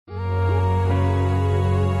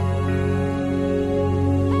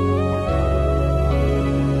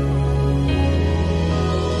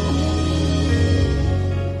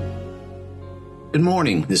Good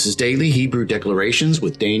morning. This is Daily Hebrew Declarations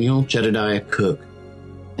with Daniel Jedediah Cook.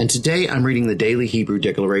 And today I'm reading the Daily Hebrew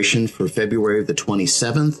Declaration for February the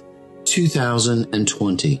 27th,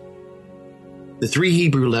 2020. The three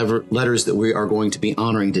Hebrew letters that we are going to be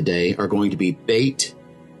honoring today are going to be Beit,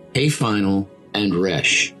 Hey Final, and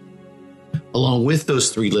Resh. Along with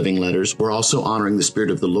those three living letters, we're also honoring the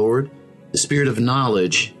Spirit of the Lord, the Spirit of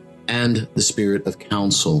knowledge, and the Spirit of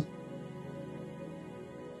counsel.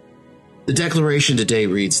 The declaration today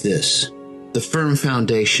reads this: the firm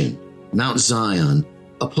foundation, Mount Zion,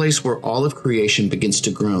 a place where all of creation begins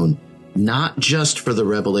to groan, not just for the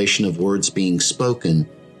revelation of words being spoken,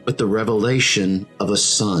 but the revelation of a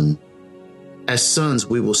son. As sons,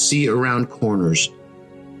 we will see around corners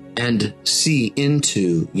and see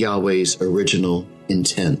into Yahweh's original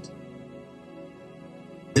intent.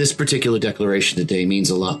 This particular declaration today means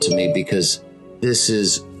a lot to me because this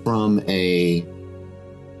is from an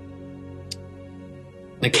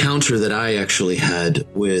encounter that I actually had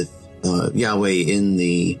with Yahweh in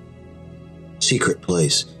the secret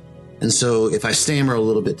place. And so if I stammer a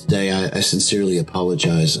little bit today, I sincerely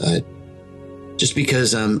apologize. Just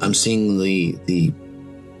because I'm seeing the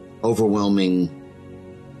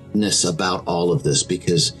overwhelmingness about all of this,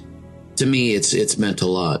 because to me it's meant a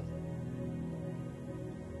lot.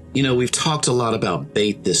 You know, we've talked a lot about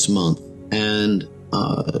Beit this month, and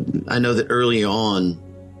I know that early on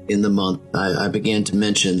in the month, I began to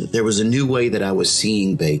mention that there was a new way that I was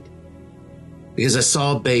seeing Beit, because I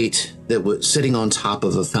saw Beit that was sitting on top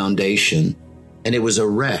of a foundation, and it was a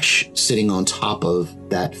Resh sitting on top of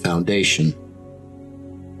that foundation.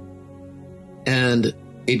 And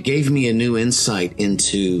it gave me a new insight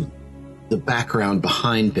into the background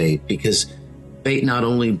behind Beit, because Beit not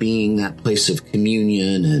only being that place of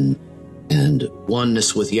communion and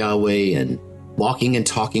oneness with Yahweh and walking and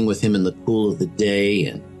talking with him in the cool of the day,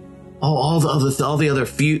 and all the other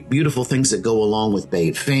beautiful things that go along with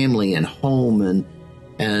Beit, family and home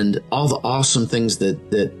and all the awesome things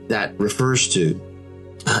that refers to,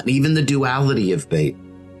 and even the duality of Beit.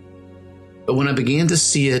 But when I began to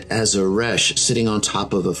see it as a Resh sitting on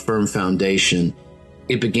top of a firm foundation,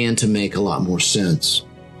 it began to make a lot more sense.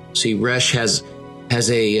 See, Resh has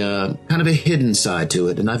a kind of a hidden side to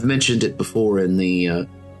it, and I've mentioned it before in the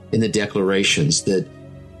declarations that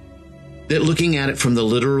looking at it from the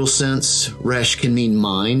literal sense, Resh can mean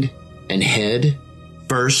mind and head,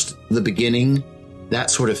 first, the beginning, that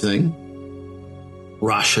sort of thing.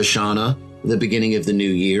 Rosh Hashanah, the beginning of the new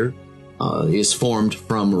year, is formed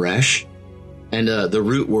from Resh, and the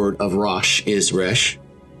root word of Rosh is Resh.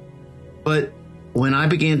 But when I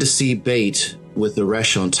began to see Beit with the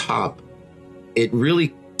Resh on top, it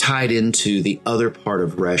really tied into the other part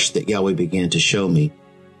of Resh that Yahweh began to show me.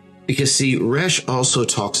 Because see, Resh also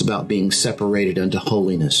talks about being separated unto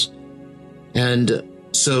holiness. And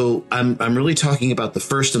so I'm really talking about the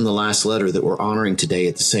first and the last letter that we're honoring today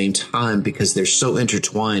at the same time, because they're so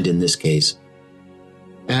intertwined in this case.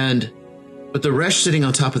 But the Resh sitting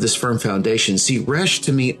on top of this firm foundation, see, Resh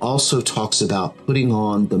to me also talks about putting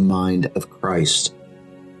on the mind of Christ.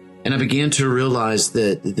 And I began to realize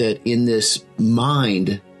that in this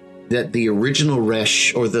mind, that the original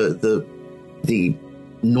Resh, or the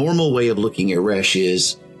normal way of looking at Resh,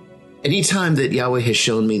 is anytime that Yahweh has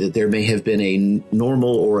shown me that there may have been a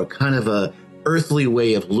normal or a kind of a earthly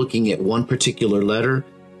way of looking at one particular letter,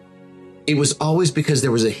 it was always because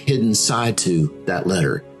there was a hidden side to that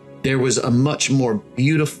letter. There was a much more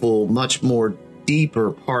beautiful, much more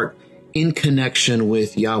deeper part in connection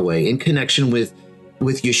with Yahweh, in connection with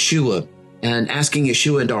Yeshua, and asking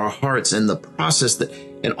Yeshua into our hearts, and the process that,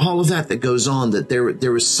 and all of that goes on, that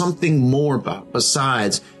there was something more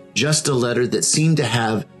besides just a letter that seemed to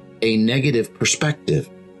have a negative perspective.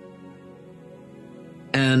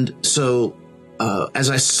 And so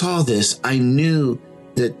as I saw this, I knew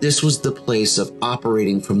that this was the place of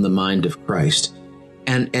operating from the mind of Christ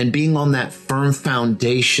and being on that firm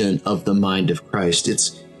foundation of the mind of Christ.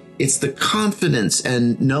 It's the confidence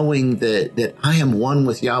and knowing that I am one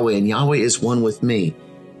with Yahweh and Yahweh is one with me.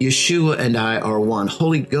 Yeshua and I are one.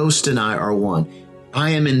 Holy Ghost and I are one. I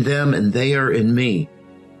am in them and they are in me.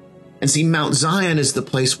 And see, Mount Zion is the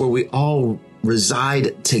place where we all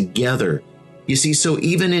reside together. You see, so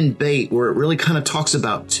even in Beit, where it really kind of talks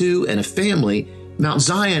about two and a family, Mount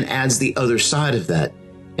Zion adds the other side of that,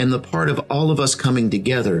 and the part of all of us coming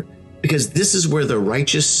together, because this is where the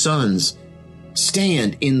righteous sons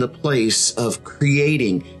stand in the place of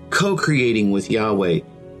creating, co-creating with Yahweh,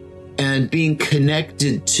 and being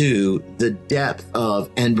connected to the depth of,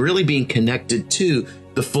 and really being connected to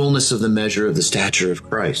the fullness of the measure of the stature of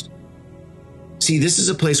Christ. See, this is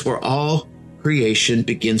a place where all creation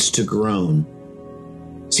begins to groan.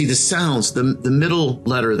 See, the sounds, the middle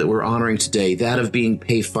letter that we're honoring today, that of being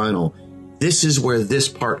pay final, this is where this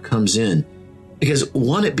part comes in. Because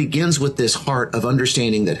one, it begins with this heart of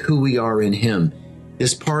understanding that who we are in him,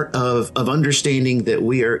 this part of understanding that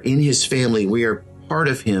we are in his family, we are part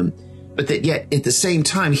of him, but that yet at the same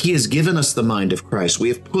time, he has given us the mind of Christ. We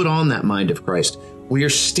have put on that mind of Christ. We are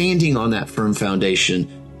standing on that firm foundation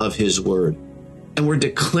of his word. And we're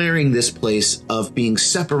declaring this place of being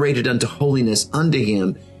separated unto holiness unto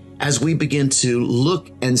him as we begin to look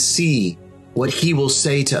and see what he will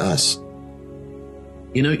say to us.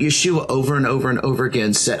 You know, Yeshua over and over and over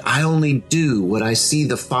again said, I only do what I see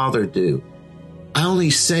the Father do. I only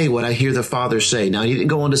say what I hear the Father say. Now, he didn't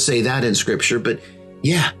go on to say that in Scripture, but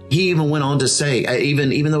yeah, he even went on to say, even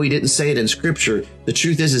though he didn't say it in Scripture, the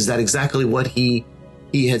truth is that exactly what he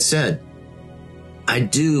had said. I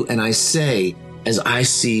do and I say as I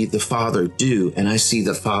see the Father do and I see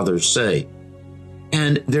the Father say.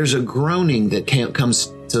 And there's a groaning that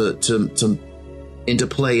comes to into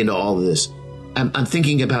play into all of this. I'm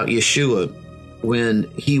thinking about Yeshua when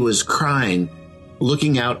he was crying,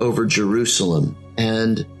 looking out over Jerusalem,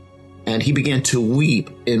 and he began to weep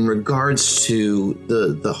in regards to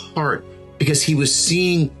the heart, because he was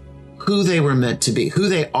seeing who they were meant to be, who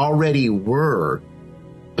they already were.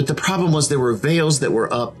 But the problem was there were veils that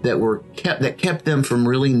were up that kept them from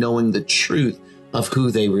really knowing the truth of who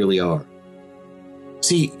they really are.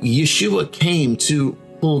 See, Yeshua came to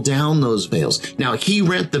pull down those veils. Now, he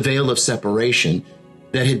rent the veil of separation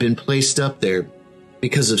that had been placed up there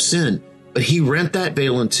because of sin, but he rent that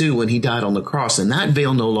veil in two when he died on the cross, and that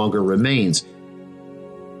veil no longer remains.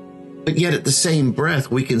 But yet at the same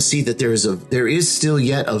breath, we can see that there is still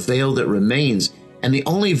yet a veil that remains. And the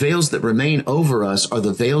only veils that remain over us are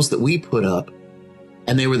the veils that we put up.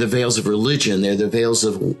 And they were the veils of religion. They're the veils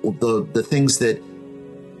of the things that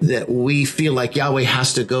we feel like Yahweh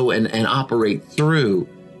has to go and operate through.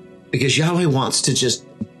 Because Yahweh wants to just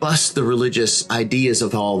bust the religious ideas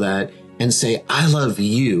of all that and say, I love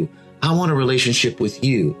you. I want a relationship with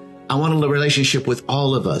you. I want a relationship with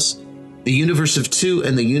all of us. The universe of two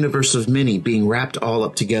and the universe of many being wrapped all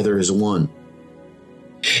up together as one.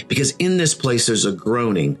 Because in this place, there's a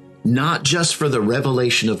groaning, not just for the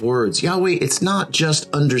revelation of words. Yahweh, it's not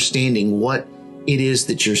just understanding what it is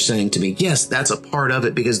that you're saying to me. Yes, that's a part of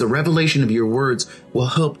it, because the revelation of your words will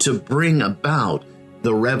help to bring about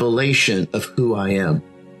the revelation of who I am.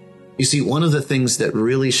 You see, one of the things that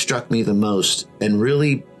really struck me the most and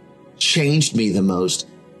really changed me the most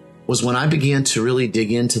was when I began to really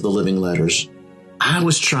dig into the living letters. I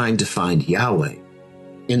was trying to find Yahweh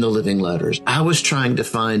in the living letters. I was trying to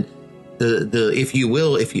find to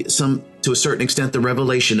a certain extent, the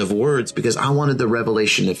revelation of words, because I wanted the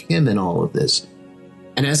revelation of him in all of this.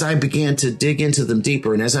 And as I began to dig into them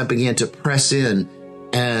deeper, and as I began to press in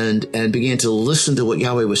and began to listen to what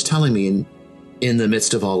Yahweh was telling me in the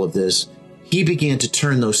midst of all of this, he began to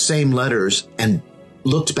turn those same letters and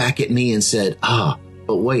looked back at me and said,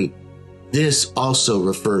 but wait, this also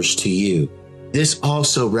refers to you. This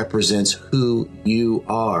also represents who you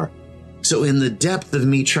are. So in the depth of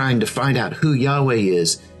me trying to find out who Yahweh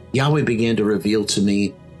is, Yahweh began to reveal to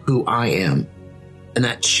me who I am. And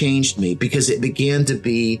that changed me, because it began to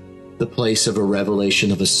be the place of a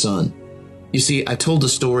revelation of a son. You see, I told the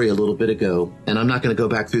story a little bit ago, and I'm not going to go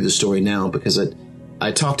back through the story now because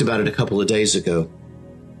I talked about it a couple of days ago,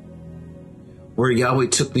 where Yahweh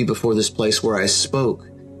took me before this place where I spoke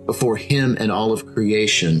before him and all of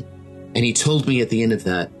creation. And he told me at the end of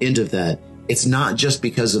that, it's not just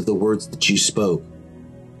because of the words that you spoke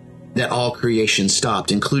that all creation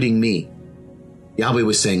stopped, including me. Yahweh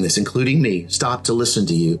was saying this, including me, stopped to listen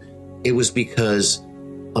to you. It was because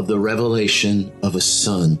of the revelation of a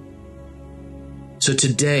son. So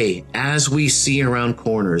today, as we see around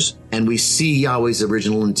corners and we see Yahweh's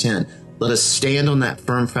original intent, let us stand on that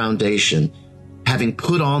firm foundation, having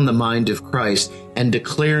put on the mind of Christ and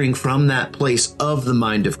declaring from that place of the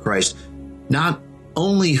mind of Christ, not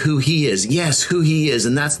only who he is, yes, who he is,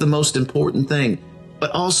 and that's the most important thing,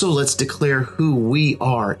 but also let's declare who we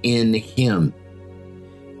are in him.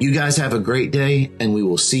 You guys have a great day, and we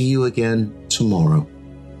will see you again tomorrow.